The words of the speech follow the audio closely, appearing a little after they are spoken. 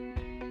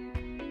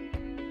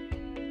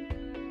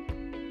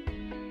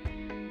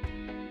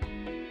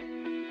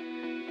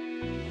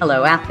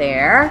Hello out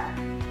there.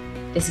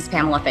 This is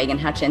Pamela Fagan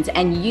Hutchins,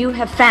 and you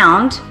have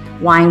found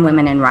Wine,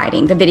 Women, and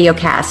Writing, the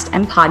videocast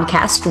and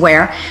podcast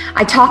where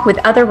I talk with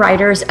other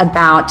writers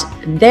about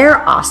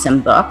their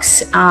awesome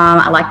books.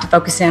 I like to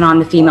focus in on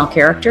the female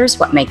characters,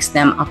 what makes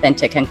them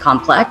authentic and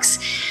complex,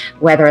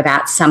 whether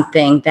that's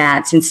something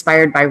that's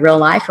inspired by real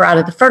life or out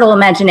of the fertile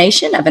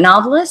imagination of a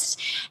novelist.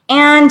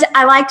 And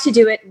I like to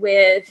do it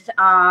with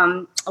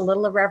a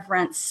little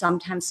irreverence,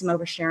 sometimes some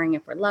oversharing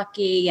if we're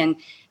lucky, and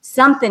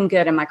something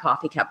good in my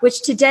coffee cup,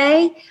 which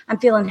today I'm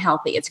feeling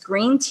healthy. It's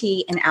green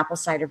tea and apple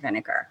cider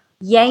vinegar.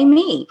 Yay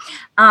me.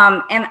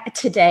 And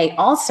today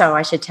also,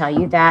 I should tell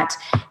you that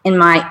in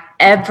my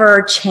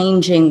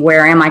ever-changing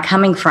where am I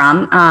coming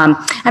from,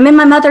 I'm in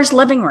my mother's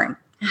living room.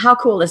 How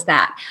cool is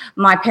that?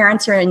 My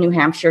parents are in New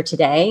Hampshire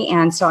today,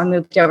 and so I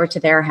moved over to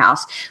their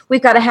house.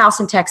 We've got a house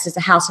in Texas,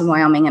 a house in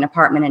Wyoming, an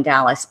apartment in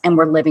Dallas, and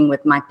we're living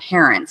with my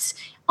parents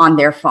on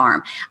their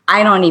farm.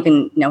 I don't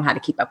even know how to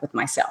keep up with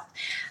myself,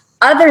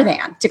 other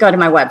than to go to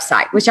my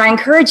website, which I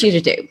encourage you to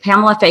do,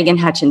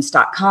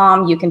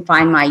 PamelaFaganHutchins.com. You can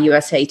find my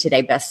USA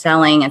Today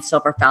best-selling and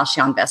Silver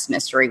Falchion Best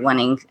Mystery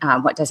winning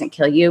What Doesn't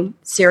Kill You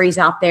series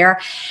out there.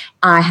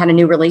 I had a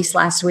new release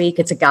last week.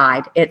 It's a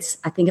guide.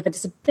 I think of it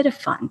as a bit of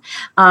fun.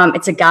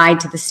 It's a guide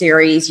to the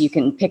series. You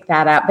can pick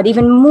that up. But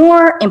even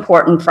more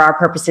important for our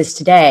purposes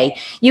today,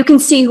 you can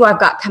see who I've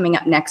got coming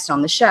up next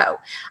on the show.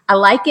 I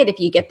like it if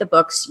you get the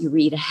books, you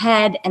read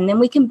ahead, and then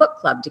we can book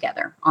club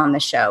together on the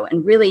show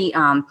and really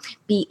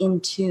be in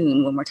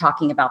tune when we're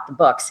talking about the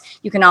books.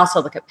 You can also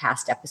look at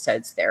past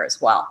episodes there as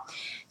well.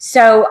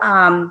 So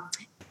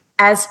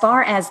as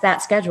far as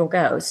that schedule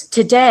goes,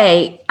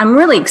 today, I'm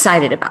really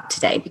excited about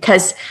today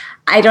because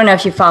I don't know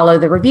if you follow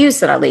the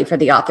reviews that I leave for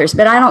the authors,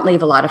 but I don't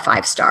leave a lot of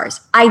 5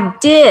 stars. I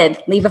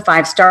did leave a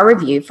 5-star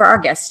review for our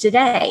guest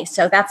today.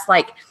 So that's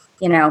like,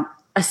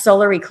 a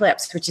solar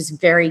eclipse, which is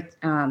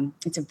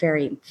it's a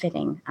very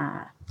fitting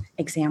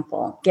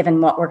example given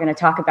what we're going to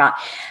talk about.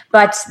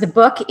 But the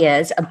book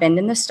is A Bend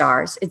in the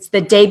Stars. It's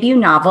the debut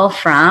novel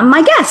from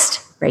my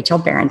guest, Rachel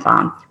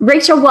Barenbaum.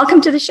 Rachel, welcome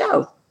to the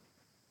show.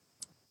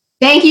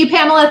 Thank you,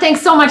 Pamela.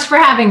 Thanks so much for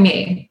having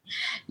me.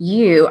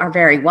 You are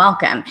very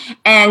welcome.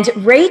 And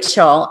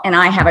Rachel and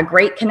I have a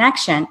great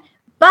connection,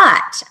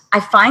 but I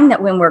find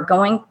that when we're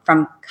going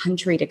from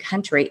country to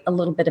country, a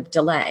little bit of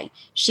delay.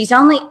 She's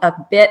only a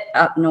bit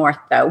up north,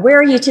 though. Where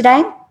are you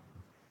today?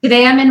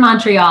 Today I'm in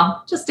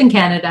Montreal, just in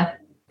Canada.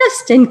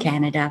 Just in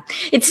Canada.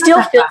 It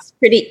still feels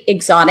pretty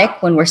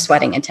exotic when we're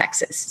sweating in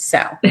Texas. So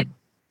far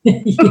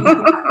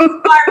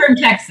from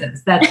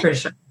Texas, that's for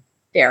sure.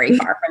 Very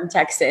far from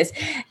Texas.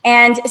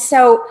 And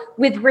so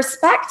with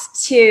respect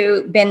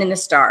to Bend in the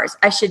Stars,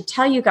 I should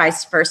tell you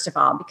guys, first of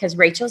all, because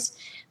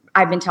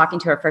I've been talking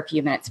to her for a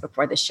few minutes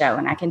before the show,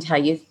 and I can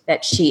tell you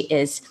that she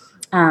is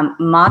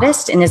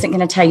modest and isn't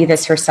going to tell you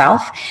this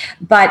herself,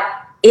 but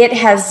it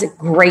has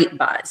great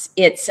buzz.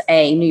 It's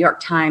a New York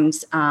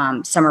Times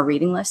summer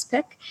reading list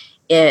pick.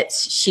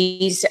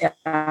 She's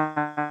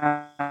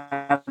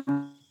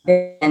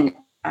been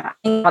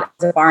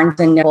the Barnes &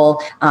 Noble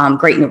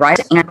Great New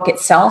Writing, and book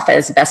itself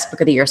as the best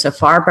book of the year so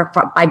far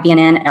by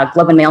BNN, a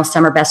Globe and Mail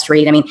summer best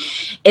read. I mean,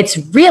 it's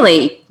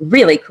really,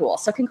 really cool.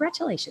 So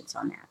congratulations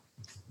on that.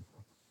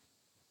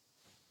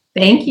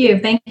 Thank you.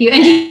 Thank you.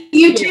 And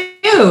you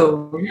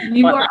too.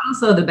 You are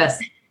also the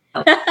best.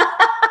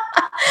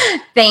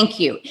 Thank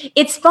you.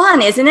 It's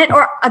fun, isn't it?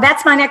 Or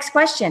that's my next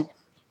question.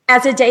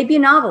 As a debut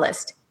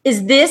novelist,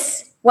 is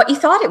this what you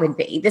thought it would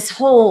be? This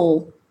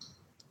whole,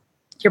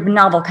 your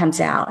novel comes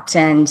out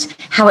and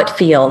how it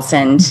feels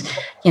and,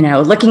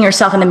 looking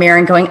yourself in the mirror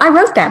and going, I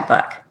wrote that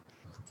book.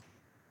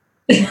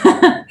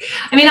 I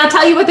mean, I'll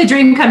tell you what the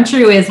dream come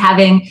true is,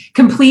 having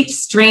complete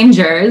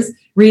strangers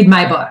read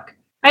my book.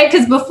 Right?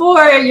 Because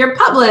before you're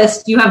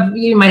published, you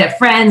might have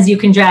friends you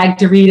can drag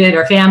to read it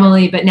or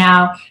family, but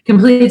now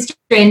complete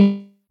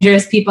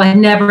strangers, people I've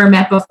never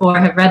met before,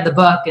 have read the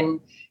book and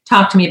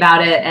talked to me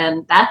about it.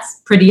 And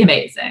that's pretty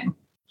amazing.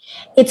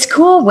 It's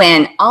cool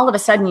when all of a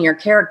sudden your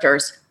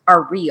characters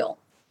are real.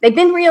 They've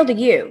been real to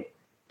you,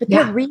 but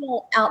they're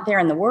real out there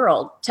in the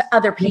world to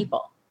other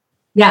people.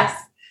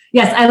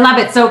 Yes, I love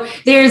it. So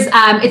there's,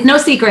 it's no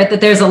secret that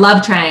there's a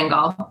love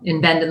triangle in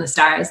Bend in the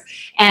Stars.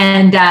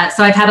 And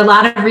so I've had a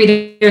lot of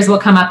readers will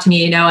come up to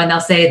me, and they'll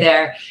say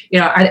they're,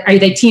 are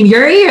they team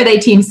Yuri or are they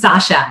team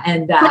Sasha?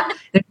 And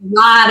there's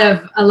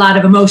a lot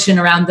of emotion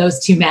around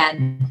those two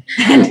men.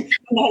 And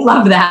I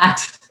love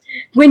that.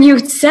 When you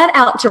set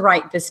out to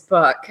write this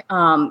book,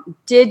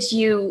 did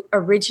you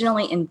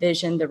originally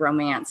envision the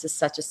romance as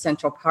such a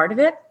central part of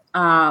it?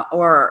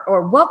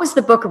 Or what was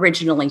the book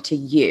originally to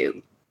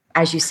you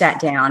as you sat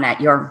down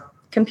at your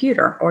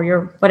computer or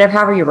your whatever,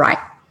 however you write?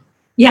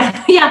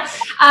 Yeah.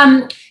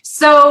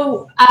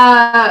 So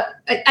I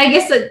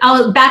guess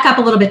I'll back up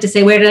a little bit to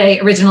say, where did I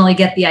originally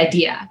get the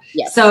idea?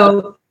 Yes.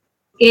 So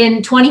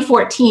in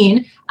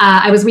 2014,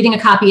 I was reading a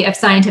copy of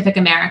Scientific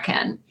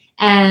American,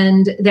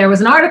 and there was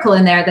an article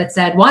in there that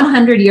said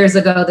 100 years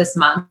ago this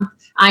month,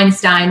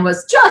 Einstein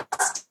was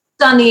just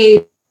on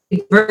the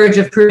verge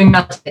of proving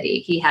relativity.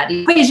 He had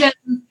equations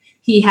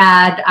he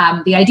had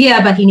the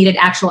idea, but he needed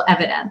actual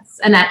evidence.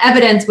 And that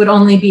evidence would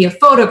only be a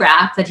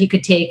photograph that he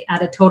could take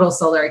at a total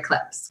solar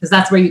eclipse, because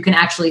that's where you can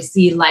actually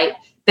see light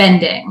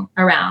bending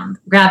around,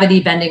 gravity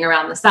bending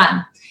around the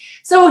sun.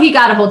 So he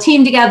got a whole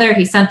team together.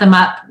 He sent them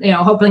up,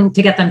 hoping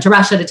to get them to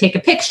Russia to take a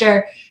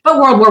picture. But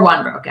World War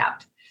I broke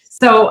out.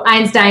 So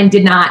Einstein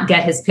did not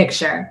get his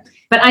picture.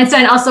 But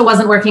Einstein also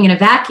wasn't working in a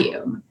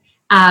vacuum.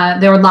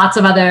 There were lots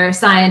of other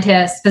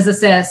scientists,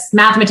 physicists,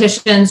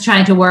 mathematicians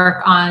trying to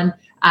work on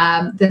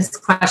this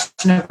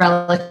question of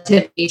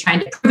relativity, trying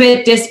to prove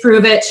it,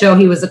 disprove it, show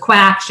he was a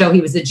quack, show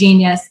he was a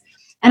genius.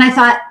 And I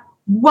thought,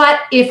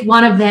 what if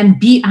one of them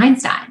beat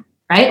Einstein,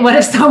 right? What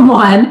if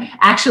someone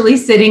actually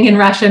sitting in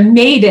Russia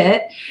made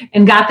it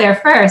and got there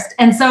first?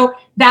 And so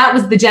that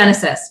was the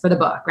genesis for the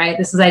book, right?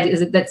 This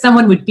idea that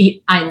someone would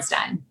beat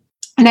Einstein.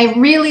 And I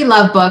really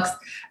love books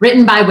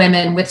written by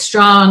women with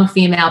strong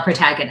female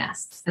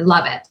protagonists. I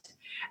love it.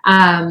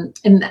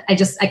 And I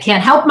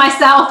can't help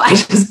myself. I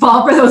just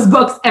fall for those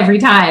books every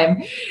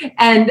time.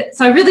 And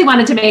so I really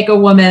wanted to make a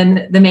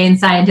woman the main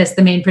scientist,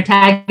 the main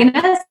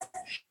protagonist,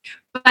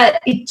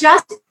 but it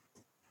just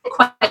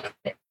quite.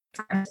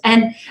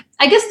 And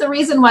I guess the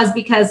reason was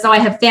because, I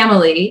have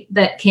family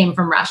that came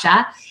from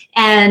Russia,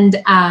 and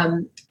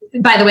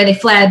by the way, they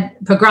fled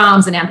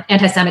pogroms and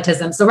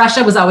anti-Semitism. So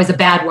Russia was always a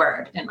bad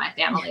word in my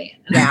family.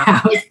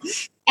 Yeah.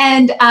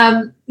 And,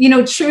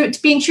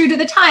 being true to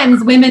the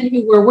times, women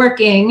who were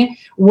working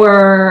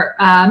were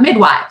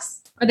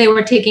midwives, or they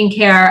were taking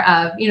care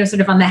of,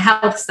 sort of on the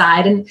health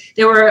side. And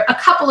there were a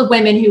couple of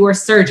women who were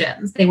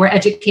surgeons. They were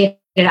educated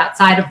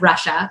outside of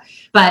Russia,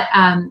 but,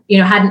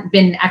 hadn't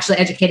been actually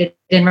educated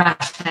in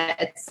Russia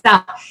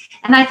itself.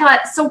 And I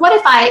thought, so what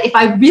if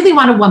I really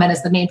want a woman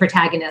as the main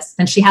protagonist,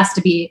 then she has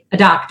to be a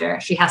doctor.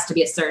 She has to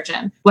be a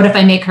surgeon. What if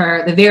I make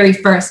her the very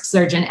first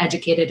surgeon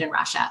educated in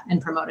Russia and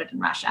promoted in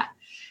Russia?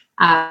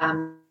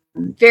 So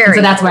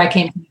that's where I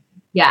came from.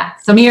 Yeah.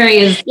 So Miri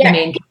is the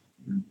main.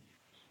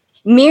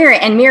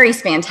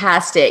 Miri's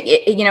fantastic.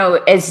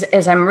 As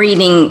I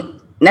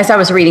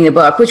was reading the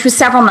book, which was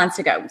several months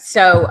ago.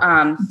 So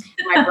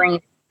my brain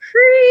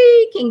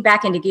creaking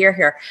back into gear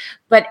here.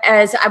 But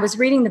as I was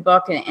reading the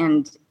book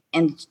and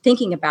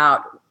thinking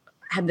about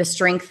the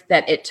strength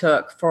that it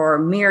took for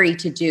Miri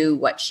to do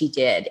what she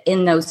did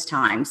in those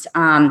times,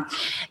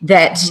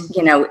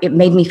 it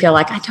made me feel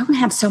like I don't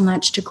have so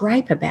much to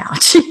gripe about.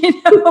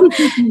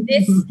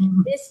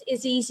 This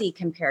is easy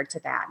compared to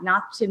that.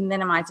 Not to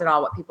minimize at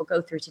all what people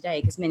go through today,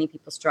 because many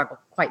people struggle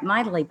quite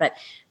mightily. But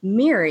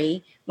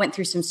Miri went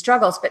through some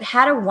struggles, but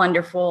had a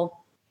wonderful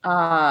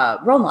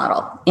role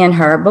model in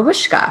her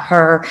babushka,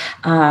 her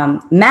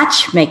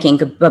matchmaking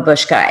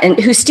babushka, and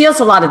who steals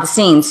a lot of the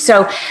scenes.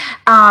 So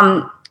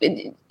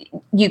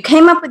you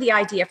came up with the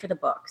idea for the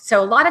book.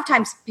 So a lot of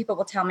times people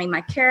will tell me,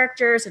 my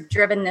characters have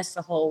driven this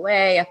the whole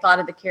way. I thought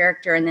of the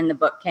character and then the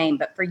book came.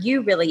 But for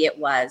you, really, it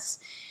was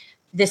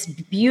this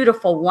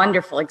beautiful,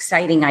 wonderful,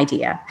 exciting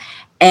idea.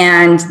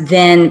 And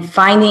then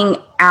finding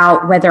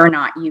out whether or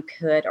not you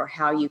could, or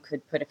how you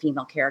could put a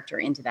female character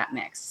into that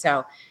mix.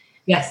 So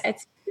yes,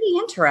 it's pretty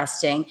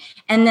interesting.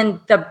 And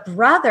then the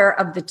brother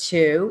of the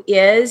two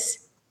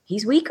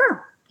he's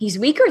weaker. He's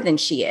weaker than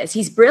she is.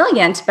 He's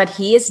brilliant, but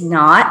he is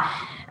not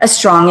a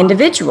strong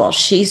individual.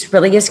 She's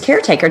really his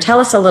caretaker.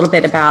 Tell us a little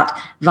bit about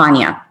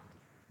Vanya.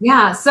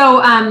 Yeah. So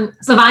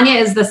Vanya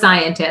is the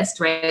scientist,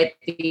 right?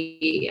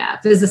 The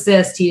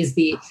physicist. He's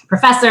the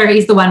professor.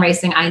 He's the one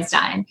racing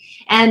Einstein.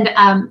 And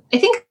I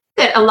think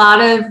that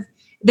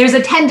there's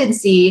a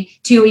tendency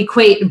to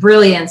equate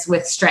brilliance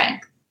with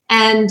strength.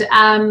 And,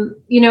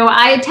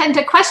 I tend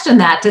to question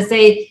that, to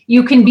say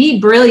you can be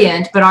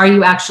brilliant, but are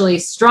you actually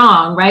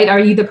strong, right? Are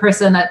you the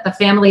person that the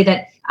family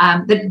that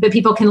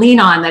people can lean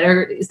on,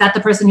 is that the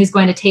person who's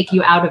going to take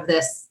you out of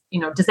this,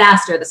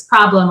 disaster, this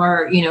problem,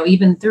 or,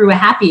 even through a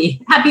happy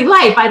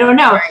life? I don't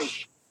know.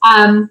 Right.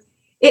 And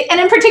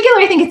in particular,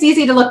 I think it's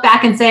easy to look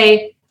back and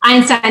say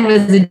Einstein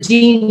was a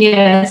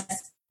genius.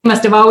 He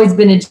must have always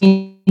been a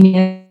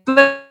genius,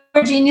 but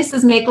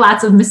geniuses make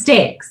lots of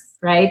mistakes.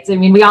 Right? I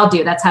mean, we all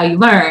do. That's how you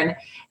learn.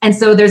 And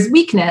so there's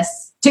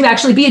weakness. To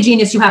actually be a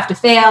genius, you have to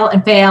fail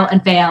and fail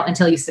and fail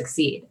until you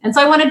succeed. And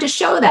so I wanted to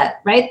show that,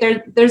 right?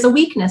 There's a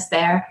weakness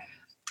there.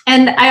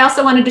 And I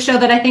also wanted to show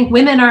that I think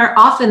women are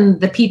often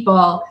the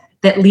people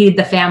that lead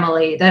the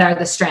family, that are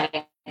the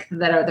strength,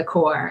 that are the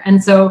core.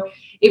 And so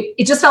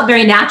it just felt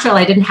very natural.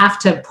 I didn't have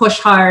to push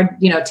hard,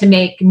 to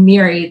make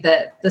Miri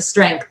the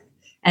strength,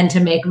 and to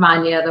make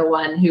Vanya the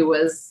one who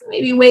was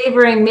maybe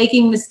wavering,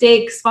 making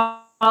mistakes,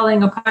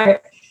 falling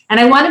apart. And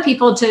I wanted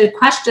people to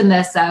question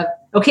this of,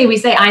 okay, we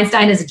say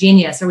Einstein is a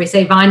genius, or we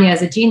say Vanya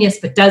is a genius,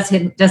 but does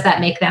that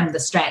make them the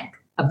strength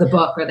of the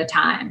book or the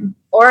time?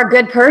 Or a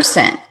good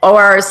person,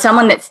 or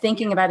someone that's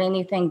thinking about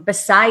anything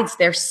besides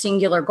their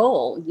singular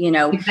goal.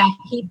 Exactly.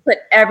 He put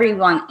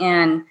everyone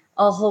in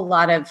a whole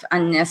lot of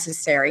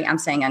unnecessary. I'm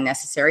saying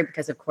unnecessary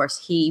because, of course,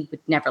 he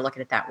would never look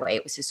at it that way.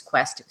 It was his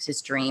quest. It was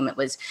his dream. It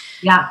was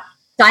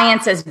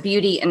science as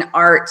beauty and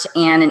art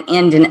and an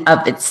end in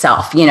of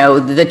itself,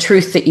 the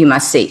truth that you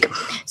must seek.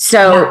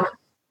 So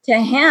to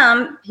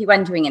him, he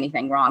wasn't doing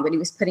anything wrong, but he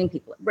was putting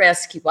people at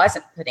risk. He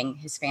wasn't putting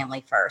his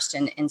family first.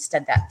 And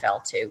instead that fell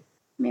to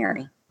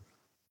Mary.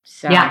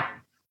 So yeah,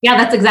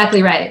 that's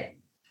exactly right.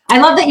 I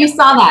love that you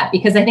saw that,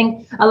 because I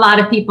think a lot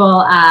of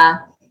people,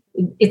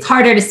 it's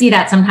harder to see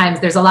that sometimes.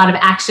 There's a lot of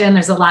action.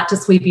 There's a lot to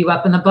sweep you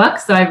up in the book.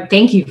 So I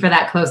thank you for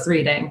that close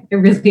reading. I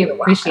really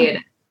appreciate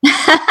it.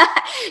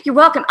 You're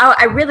welcome. Oh,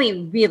 I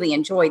really, really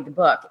enjoyed the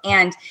book.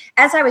 And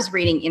as I was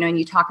reading, and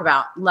you talk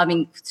about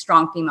loving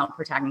strong female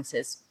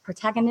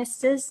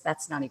protagonists,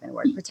 that's not even a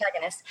word,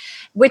 protagonists,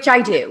 which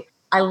I do.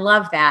 I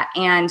love that.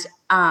 And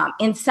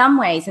in some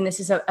ways, and this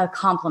is a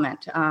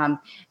compliment, I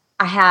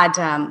had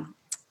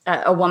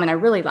a woman I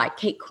really like,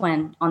 Kate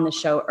Quinn, on the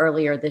show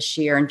earlier this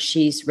year, and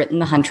she's written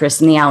The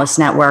Huntress and the Alice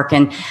Network,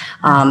 and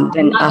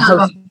then a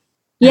host.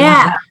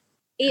 Yeah,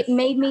 it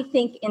made me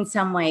think in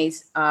some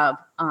ways of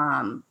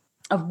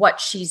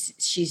what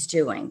she's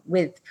doing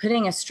with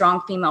putting a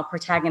strong female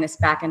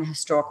protagonist back in a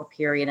historical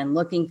period and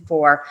looking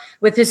for,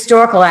 with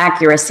historical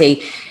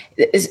accuracy,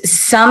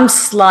 some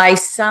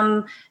slice,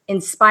 some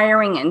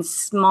inspiring and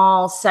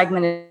small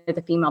segment of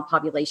the female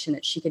population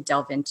that she could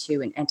delve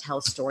into and tell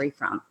a story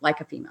from, like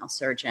a female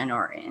surgeon,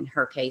 or in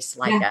her case,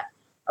 like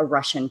a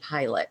Russian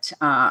pilot,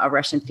 a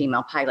Russian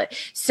female pilot.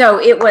 So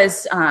it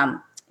was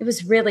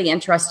really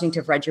interesting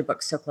to have read your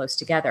books so close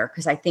together,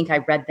 because I think I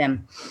read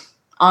them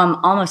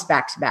almost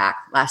back to back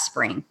last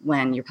spring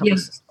when your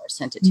publicist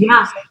sent it to me.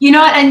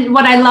 Yeah. And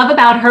what I love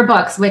about her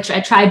books, which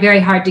I tried very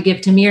hard to give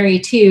to Miri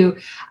too,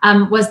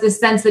 was this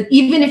sense that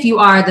even if you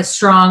are the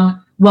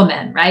strong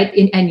woman, right,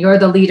 and you're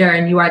the leader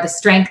and you are the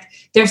strength,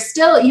 you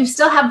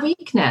still have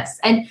weakness,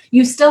 and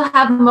you still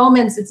have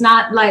moments. It's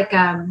not like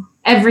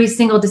every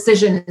single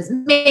decision is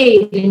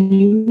made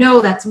and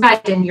that's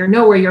right and you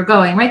know where you're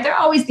going, right? There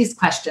are always these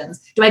questions.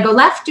 Do I go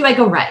left? Do I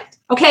go right?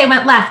 Okay, I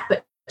went left,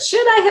 but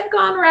should I have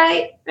gone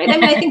right? I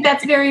mean, I think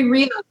that's very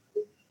real.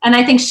 And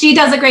I think she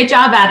does a great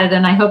job at it.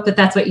 And I hope that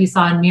that's what you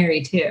saw in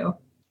Miri too.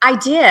 I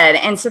did.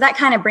 And so that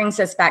kind of brings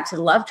us back to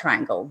the love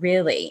triangle,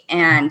 really.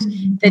 And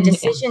the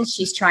decisions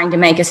she's trying to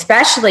make,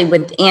 especially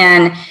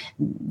within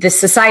the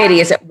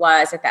society as it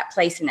was at that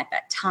place and at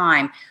that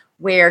time,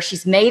 where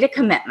she's made a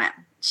commitment.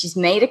 She's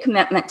made a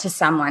commitment to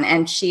someone,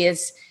 and she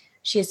is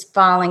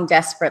falling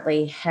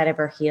desperately head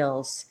over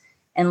heels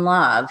in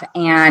love.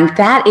 And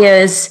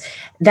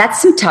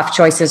that's some tough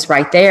choices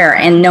right there.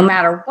 And no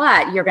matter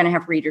what, you're going to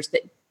have readers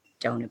that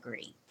don't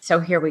agree. So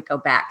here we go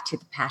back to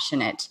the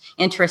passionate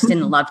interest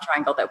in the love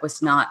triangle that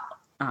was not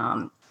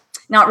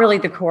really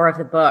the core of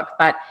the book,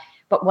 but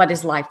what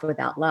is life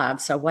without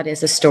love? So what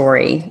is a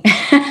story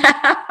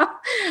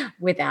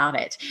without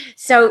it?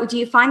 So do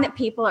you find that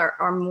people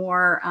are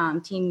more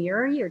Team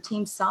Yuri or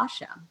Team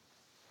Sasha?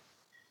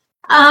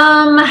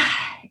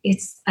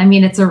 It's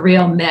a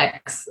real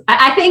mix.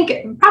 I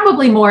think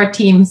probably more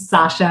Team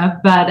Sasha,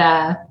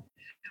 but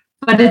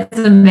it's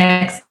a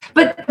mix.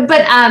 But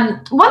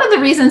one of the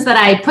reasons that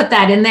I put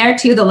that in there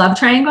too, the love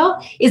triangle,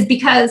 is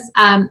because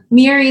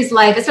Miri's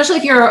life, especially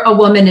if you're a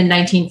woman in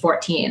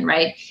 1914,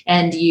 right?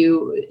 And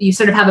you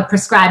sort of have a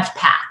prescribed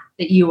path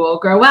that you will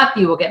grow up,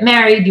 you will get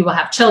married, you will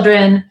have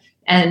children,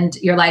 and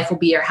your life will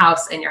be your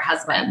house and your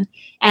husband.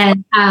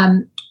 And,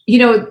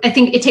 I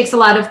think it takes a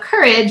lot of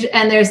courage,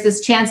 and there's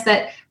this chance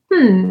that,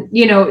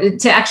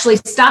 to actually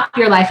stop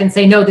your life and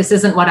say, no, this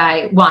isn't what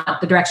I want,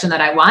 the direction that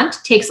I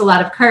want, takes a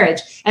lot of courage.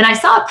 And I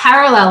saw a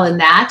parallel in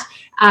that.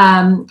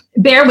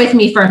 Bear with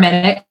me for a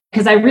minute,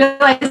 because I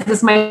realize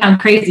this might sound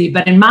crazy,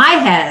 but in my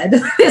head,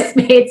 this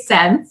made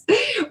sense,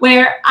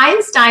 where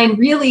Einstein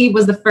really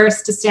was the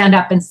first to stand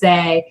up and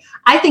say,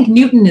 I think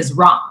Newton is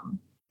wrong.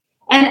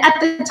 And at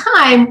the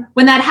time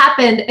when that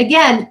happened,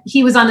 again,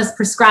 he was on this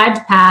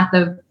prescribed path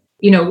of,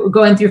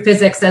 going through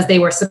physics as they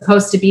were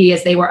supposed to be,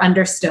 as they were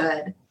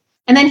understood.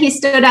 And then he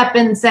stood up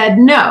and said,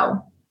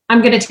 no, I'm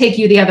going to take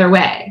you the other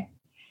way.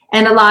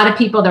 And there were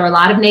a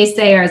lot of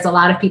naysayers, a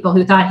lot of people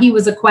who thought he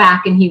was a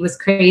quack and he was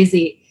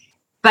crazy.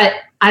 But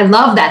I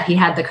love that he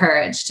had the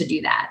courage to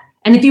do that.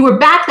 And if you were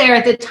back there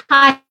at the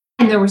time,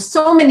 there were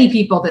so many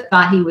people that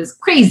thought he was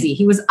crazy.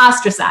 He was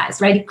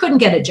ostracized, right? He couldn't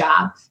get a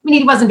job. I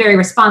mean, he wasn't very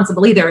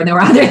responsible either. And there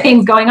were other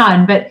things going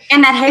on, but.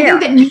 And that hair.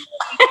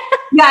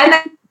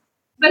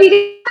 But he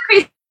didn't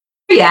crazy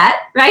yet,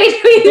 right?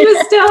 He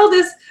was still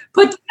this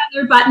put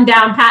together, button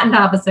down patent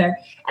officer. And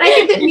I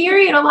think that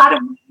Miri, and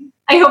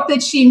I hope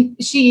that she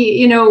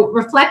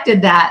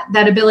reflected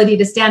that ability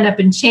to stand up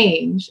and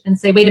change and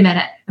say, wait a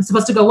minute, I'm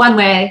supposed to go one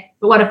way,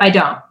 but what if I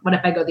don't? What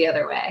if I go the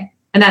other way?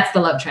 And that's the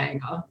love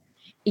triangle.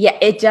 Yeah,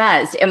 it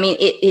does. I mean,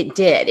 it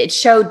did. It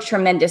showed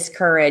tremendous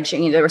courage.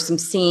 And there were some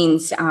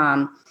scenes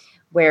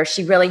where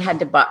she really had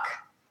to buck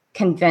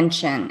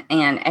convention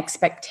and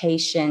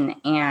expectation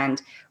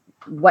and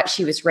what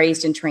she was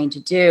raised and trained to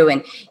do.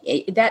 And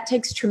that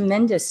takes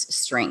tremendous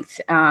strength.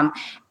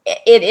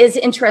 It is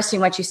interesting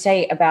what you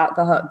say about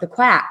the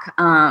quack,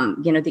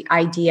 the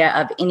idea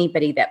of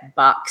anybody that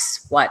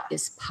bucks what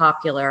is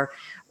popularly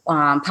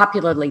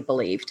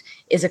believed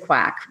is a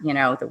quack.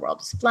 The world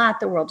is flat,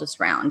 the world is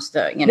round,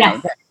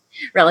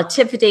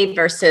 relativity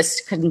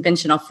versus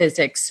conventional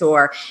physics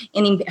or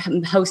any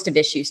host of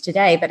issues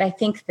today. But I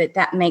think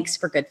that makes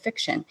for good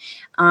fiction.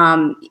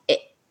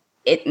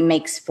 It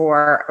makes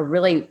for a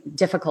really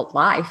difficult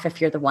life if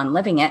you're the one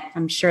living it.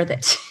 I'm sure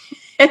that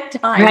at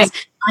times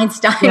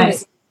Einstein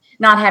was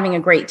not having a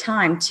great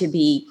time to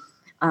be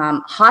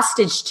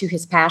hostage to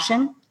his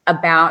passion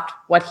about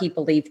what he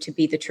believed to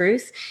be the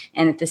truth,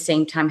 and at the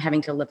same time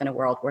having to live in a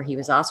world where he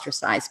was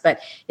ostracized. But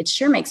it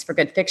sure makes for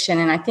good fiction.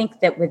 And I think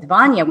that with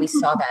Vanya, we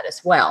saw that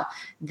as well,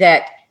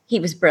 that he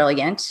was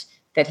brilliant,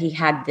 that he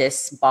had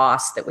this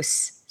boss that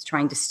was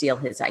trying to steal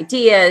his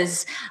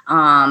ideas,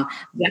 but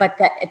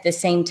that at the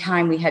same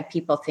time, we had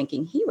people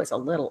thinking he was a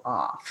little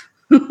off.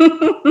 And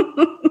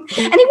he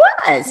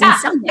was in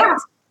some ways.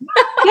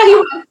 Yeah, he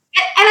was. And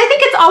I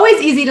think it's always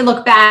easy to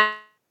look back,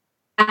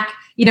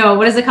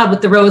 what is it called,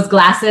 with the rose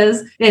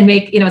glasses, and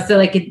make, so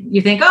like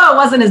you think, oh, it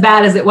wasn't as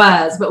bad as it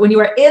was. But when you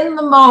are in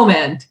the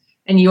moment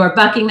and you are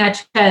bucking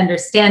that trend or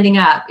standing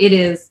up, it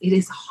is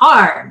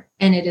hard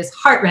and it is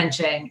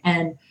heart-wrenching.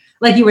 And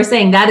like you were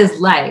saying, that is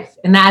life.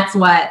 And that's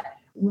what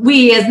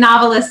we as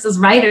novelists, as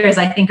writers,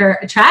 I think are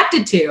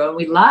attracted to and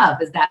we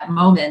love, is that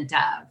moment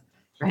of,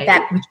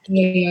 right? Which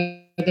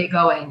way are they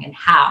going and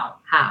how?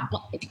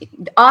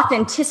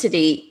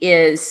 Authenticity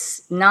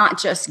is not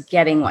just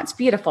getting what's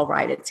beautiful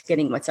right, it's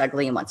getting what's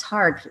ugly and what's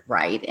hard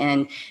right,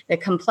 and the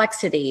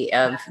complexity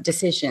of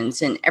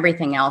decisions and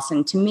everything else.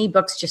 And to me,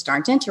 books just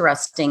aren't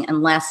interesting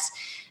unless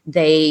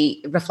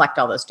they reflect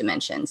all those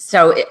dimensions.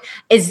 So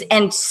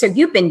so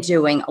you've been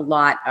doing a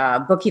lot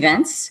of book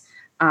events.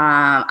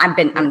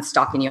 I'm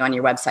stalking you on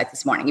your website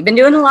this morning. You've been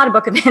doing a lot of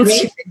book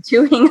events. You've been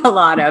doing a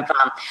lot of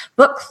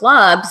book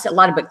clubs. A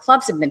lot of book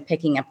clubs have been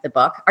picking up the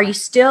book. Are you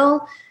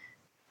still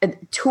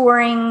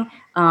touring,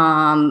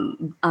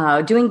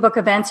 doing book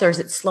events, or is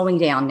it slowing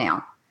down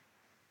now?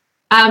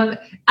 I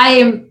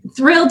am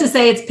thrilled to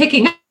say it's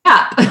picking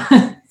up.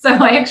 So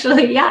I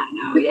actually, yay.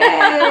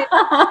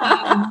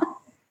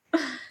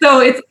 So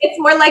it's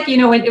more like,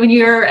 when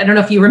you're, I don't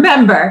know if you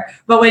remember,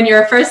 but when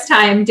you're a first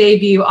time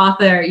debut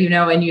author,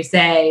 and you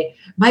say,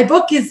 my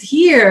book is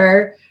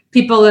here,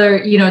 people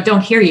are,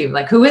 don't hear you.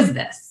 Like, who is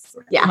this?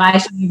 Yeah. Why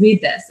should you read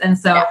this? And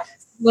so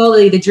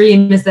slowly the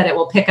dream is that it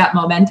will pick up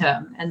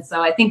momentum. And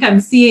so I think I'm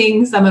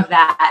seeing some of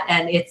that,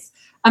 and it's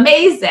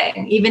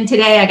amazing. Even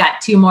today, I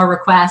got 2 more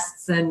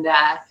requests, and,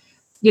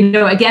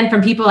 again,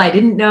 from people I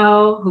didn't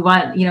know who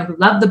who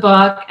love the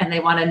book, and they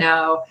want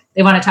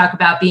to talk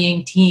about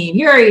being team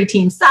Yuri,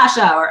 team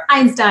Sasha, or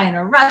Einstein,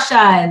 or Russia.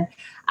 And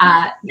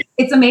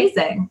it's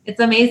amazing. It's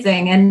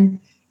amazing. And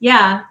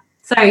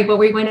sorry, what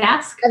were you going to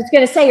ask? I was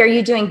going to say, are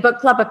you doing book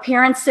club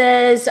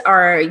appearances,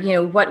 or,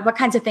 what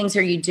kinds of things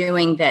are you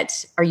doing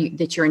that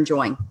you're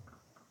enjoying?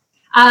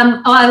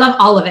 I love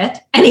all of it.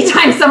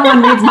 Anytime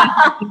someone reads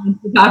my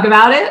book to talk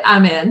about it,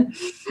 I'm in.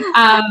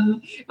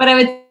 But I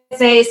would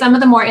say some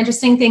of the more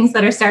interesting things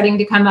that are starting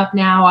to come up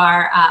now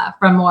are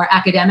from more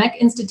academic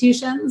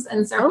institutions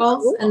and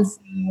circles. Oh,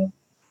 cool.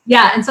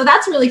 And so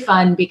that's really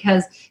fun,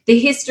 because the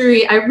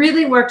history, I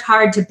really worked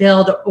hard to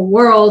build a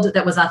world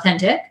that was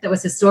authentic, that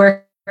was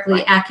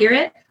historically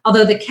accurate,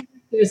 although the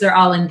characters are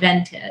all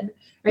invented,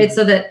 right?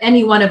 So that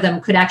any one of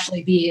them could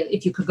actually be,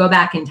 if you could go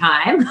back in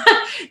time,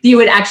 you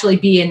would actually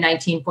be in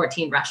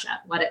 1914 Russia,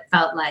 what it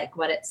felt like,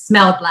 what it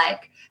smelled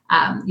like,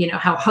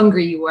 how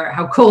hungry you were,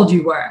 how cold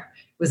you were.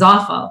 It was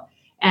awful.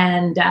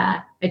 And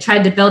I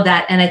tried to build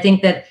that. And I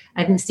think that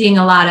I'm seeing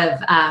a lot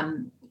of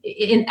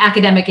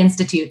academic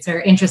institutes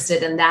are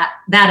interested in that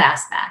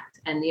aspect.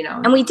 And,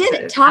 and we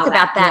did talk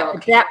about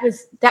that.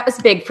 That was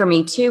big for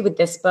me too with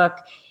this book.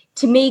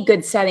 To me,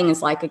 good setting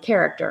is like a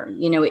character.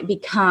 It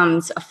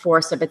becomes a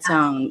force of its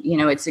own.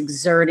 It's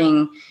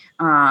exerting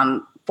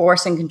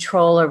force and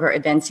control over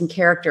events and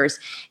characters.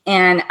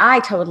 And I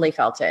totally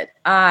felt it.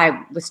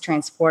 I was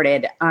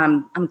transported.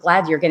 I'm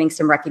glad you're getting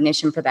some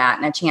recognition for that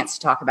and a chance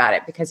to talk about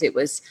it, because it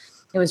was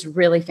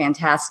really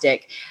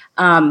fantastic.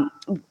 On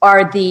your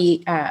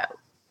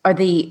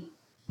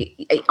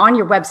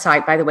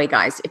website, by the way,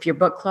 guys, if your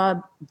book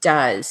club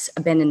does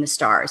a Bend in the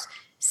Stars,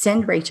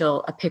 send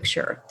Rachel a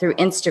picture through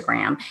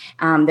Instagram.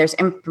 There's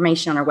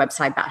information on our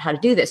website about how to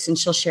do this, and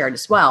she'll share it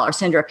as well, or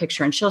send her a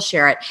picture and she'll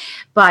share it.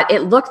 But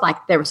it looked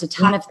like there was a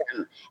ton of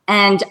them,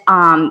 and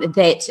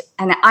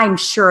I'm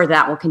sure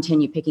that will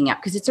continue picking up,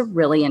 because it's a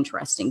really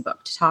interesting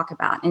book to talk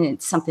about, and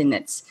it's something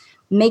that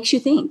makes you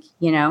think.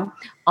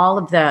 All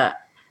of the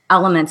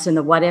elements and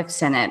the what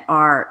ifs in it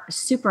are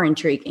super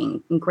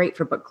intriguing and great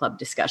for book club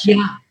discussion.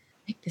 Yeah.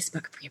 Pick this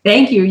book for you.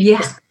 Thank you.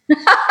 Yes.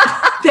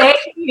 Thank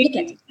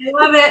you. I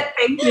love it.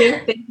 Thank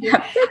you.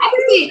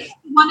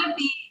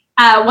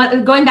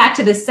 Actually, going back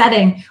to the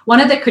setting,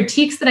 one of the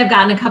critiques that I've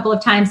gotten a couple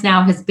of times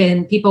now has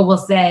been, people will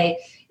say,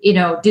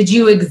 did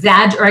you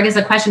exaggerate, or I guess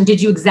a question,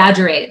 did you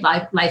exaggerate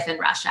life in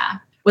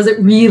Russia? Was it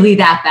really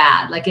that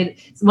bad?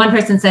 One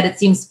person said it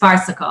seems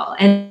farcical.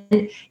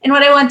 And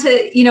what I want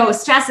to,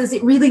 stress is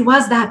it really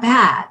was that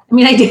bad. I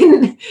mean, I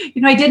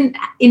didn't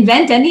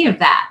invent any of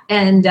that.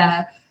 And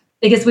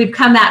I guess we've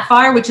come that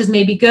far, which is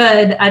maybe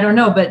good. I don't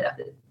know, but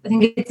I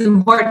think it's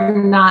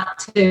important not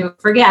to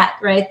forget,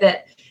 right,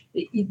 that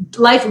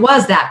life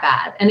was that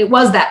bad and it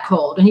was that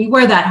cold and you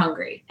were that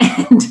hungry.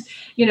 And,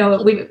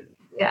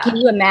 Can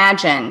you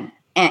imagine?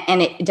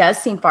 And it does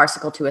seem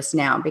farcical to us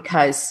now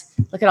because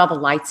look at all the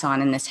lights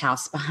on in this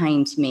house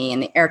behind me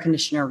and the air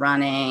conditioner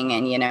running.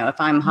 And,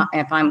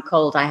 if I'm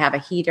cold, I have a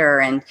heater.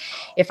 And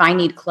if I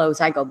need clothes,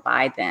 I go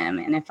buy them.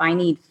 And if I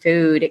need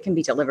food, it can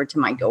be delivered to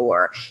my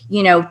door.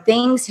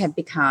 Things have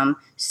become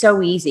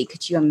so easy.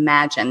 Could you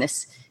imagine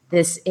this,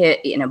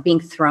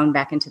 being thrown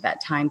back into that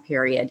time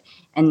period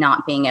and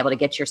not being able to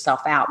get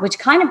yourself out, which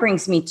kind of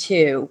brings me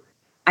to,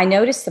 I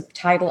noticed the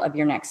title of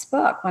your next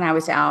book when I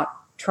was out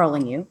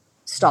trolling you,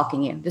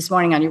 stalking you this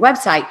morning on your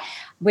website,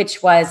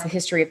 which was The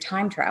History of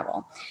Time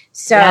Travel.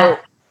 So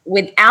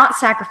without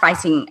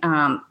sacrificing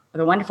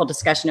the wonderful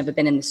discussion of A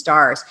Bend in the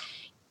Stars,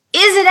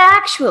 is it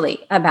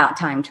actually about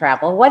time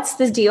travel? What's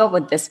the deal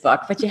with this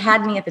book? But you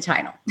had me at the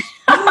title.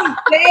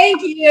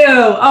 Thank you.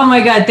 Oh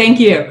my God. Thank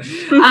you.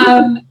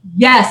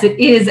 Yes, it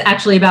is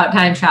actually about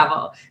time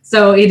travel.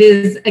 So it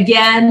is,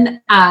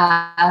 again,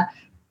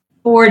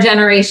 4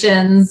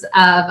 generations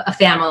of a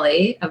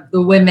family, of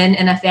the women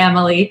in a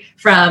family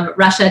from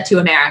Russia to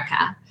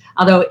America.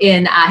 Although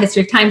in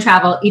History of Time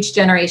Travel, each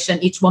generation,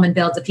 each woman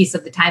builds a piece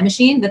of the time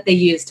machine that they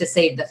use to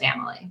save the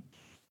family.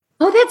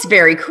 Oh, that's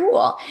very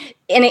cool.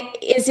 And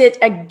is it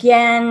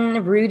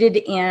again rooted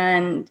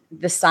in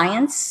the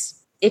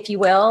science, if you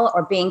will,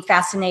 or being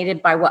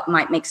fascinated by what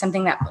might make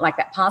something like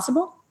that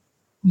possible?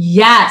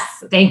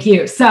 Yes, thank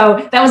you.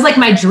 So that was like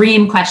my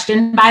dream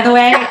question, by the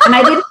way, and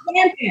I didn't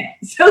answer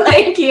it. So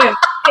thank you.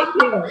 Thank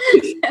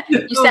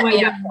you. You set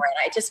me up for it.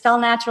 I just fell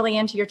naturally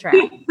into your trap.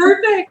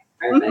 Perfect.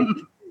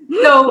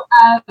 So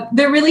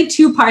there are really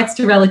 2 parts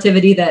to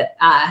relativity that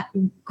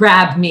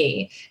grabbed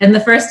me. And the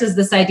first is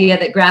this idea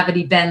that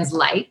gravity bends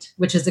light,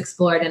 which is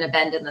explored in A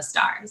Bend in the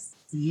Stars.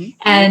 Mm-hmm.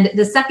 And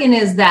the second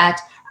is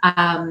that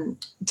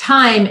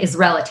time is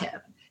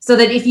relative. So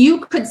that if you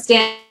could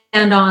stand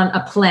on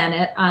a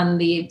planet on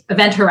the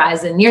event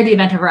horizon, near the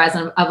event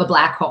horizon of a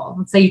black hole,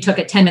 let's say you took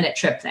a 10-minute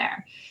trip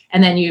there,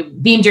 and then you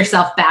beamed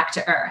yourself back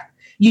to Earth,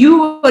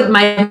 you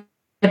might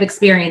have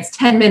experienced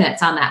 10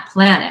 minutes on that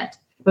planet.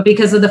 But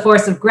because of the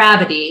force of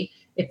gravity,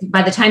 if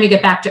by the time you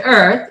get back to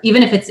Earth,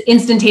 even if it's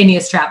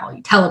instantaneous travel,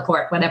 you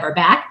teleport whatever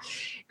back,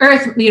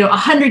 Earth,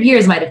 100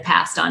 years might have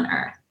passed on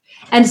Earth.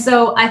 And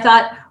so I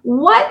thought,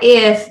 what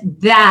if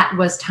that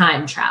was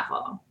time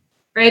travel,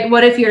 right?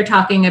 What if you're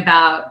talking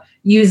about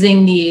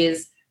using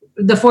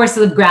the force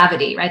of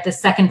gravity, right? The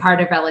second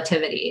part of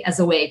relativity as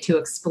a way to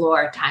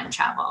explore time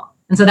travel.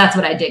 And so that's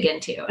what I dig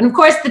into. And of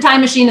course, the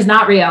time machine is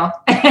not real.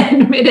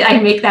 And I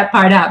make that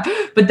part up,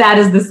 but that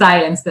is the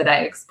science that I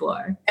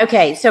explore.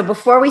 Okay. So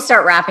before we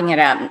start wrapping it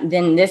up,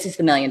 then this is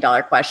the $1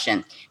 million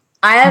question.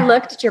 I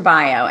looked at your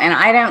bio and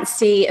I don't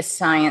see a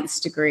science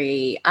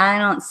degree. I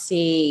don't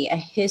see a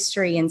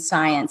history in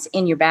science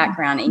in your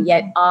background. And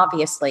yet,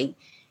 obviously,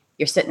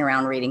 you're sitting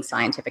around reading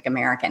Scientific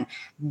American.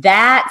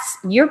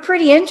 You're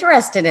pretty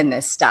interested in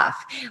this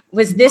stuff.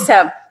 Was this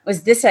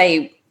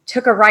a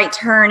took a right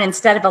turn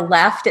instead of a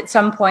left at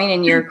some point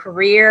in your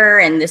career?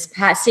 And this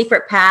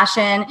secret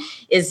passion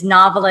is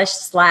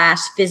novelist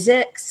 /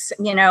 physics,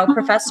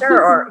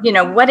 professor, or,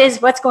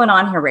 what's going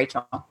on here,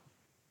 Rachel?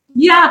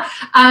 Yeah.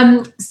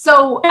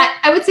 So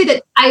I would say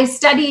that I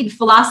studied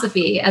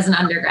philosophy as an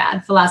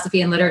undergrad,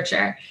 philosophy and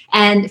literature,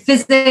 and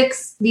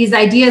physics. These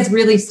ideas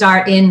really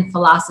start in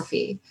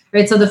philosophy,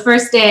 right? So the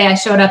first day I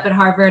showed up at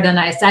Harvard and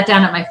I sat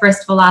down at my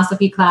first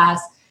philosophy class,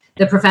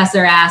 the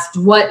professor asked,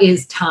 "What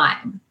is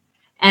time?"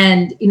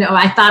 And,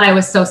 I thought I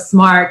was so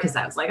smart because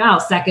I was like,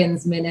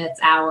 seconds, minutes,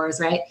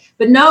 hours, right?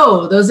 But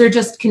no, those are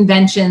just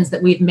conventions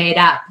that we've made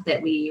up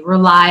that we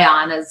rely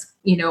on as,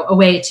 a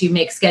way to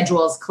make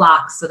schedules,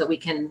 clocks, so that we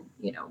can,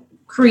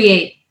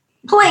 create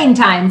plane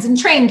times and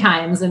train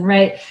times and,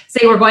 right,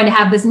 say we're going to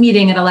have this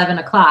meeting at 11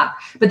 o'clock.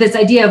 But this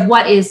idea of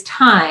what is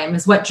time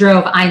is what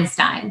drove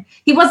Einstein.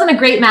 He wasn't a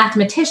great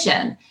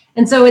mathematician.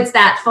 And so it's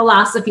that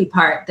philosophy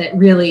part that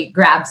really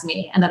grabs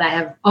me and that I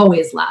have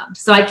always loved.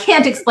 So I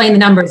can't explain the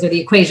numbers or the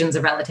equations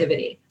of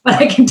relativity, but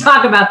I can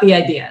talk about the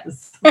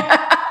ideas.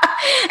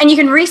 And you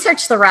can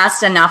research the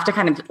rest enough to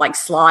kind of like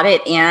slot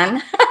it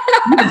in.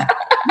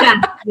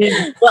 Yeah.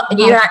 Well,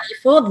 you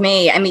fooled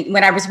me. I mean,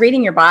 when I was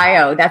reading your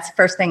bio, that's the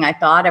first thing I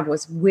thought of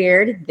was,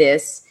 where did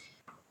this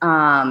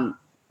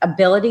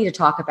ability to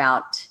talk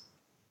about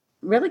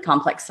really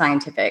complex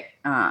scientific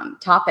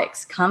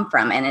topics come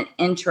from, and an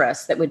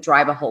interest that would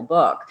drive a whole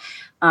book.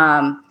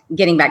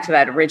 Getting back to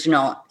that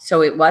original,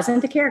 so it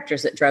wasn't the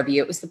characters that drove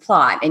you, it was the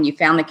plot, and you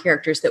found the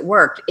characters that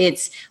worked.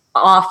 It's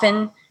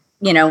often,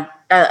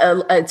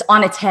 it's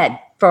on its head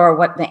for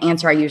what the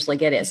answer I usually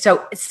get is.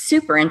 So it's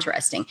super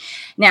interesting.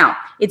 Now,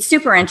 it's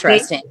super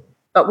interesting,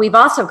 but we've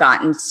also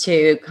gotten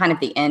to kind of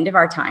the end of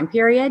our time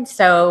period.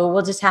 So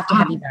we'll just have to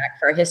have you back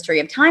for a history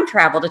of time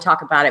travel to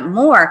talk about it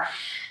more.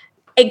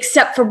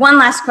 Except for one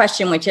last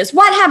question, which is,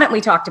 what haven't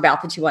we talked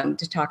about that you wanted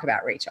to talk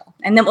about, Rachel?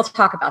 And then we'll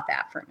talk about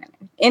that for a minute.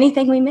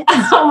 Anything we missed?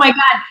 Oh my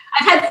God.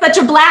 I've had such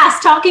a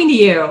blast talking to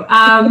you.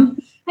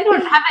 I I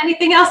don't have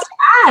anything else to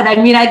add.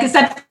 I mean,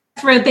 except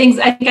for things,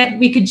 I think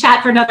we could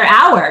chat for another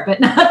hour, but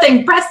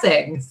nothing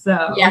pressing.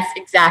 So yes,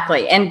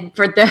 exactly. And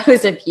for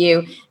those of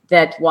you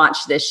that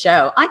watch this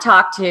show, I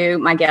talk to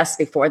my guests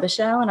before the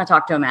show and I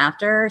talk to them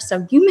after.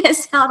 So you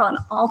miss out on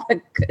all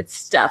the good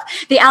stuff,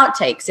 the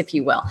outtakes, if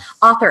you will,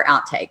 author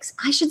outtakes.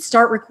 I should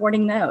start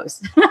recording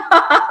those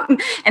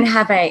and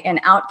have a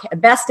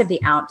best of the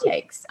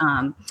outtakes.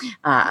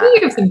 You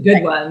have some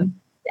good ones.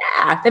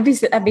 Yeah,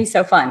 that'd be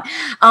so fun.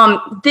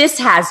 This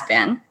has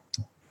been,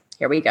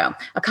 here we go,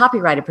 a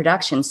copyrighted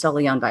production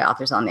solely owned by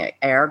Authors on the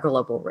Air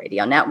Global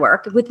Radio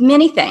Network, with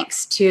many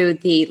thanks to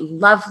the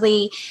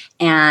lovely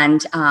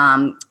and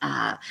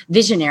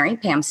visionary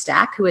Pam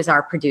Stack, who is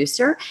our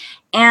producer.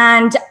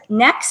 And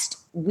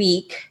next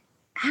week,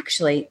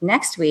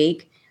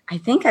 I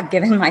think I've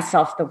given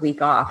myself the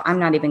week off. I'm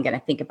not even going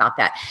to think about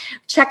that.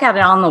 Check out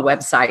it on the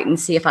website and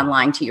see if I'm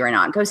lying to you or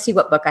not. Go see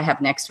what book I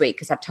have next week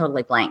because I've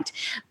totally blanked.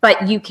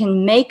 But you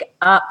can make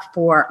up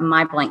for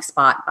my blank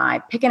spot by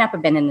picking up A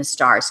Bend in the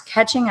Stars,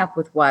 catching up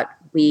with what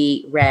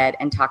we read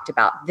and talked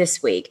about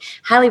this week.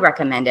 Highly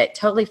recommend it.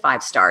 Totally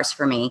 5 stars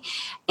for me.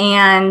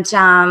 And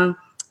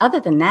other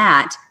than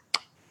that,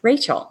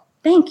 Rachel,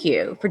 thank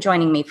you for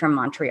joining me from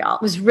Montreal.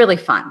 It was really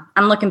fun.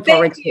 I'm looking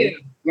forward to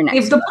your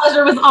next. The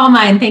pleasure was all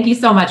mine. Thank you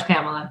so much,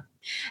 Pamela.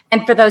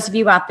 And for those of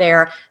you out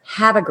there,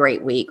 have a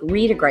great week.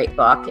 Read a great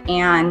book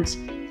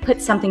and put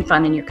something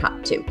fun in your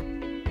cup too.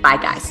 Bye,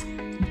 guys.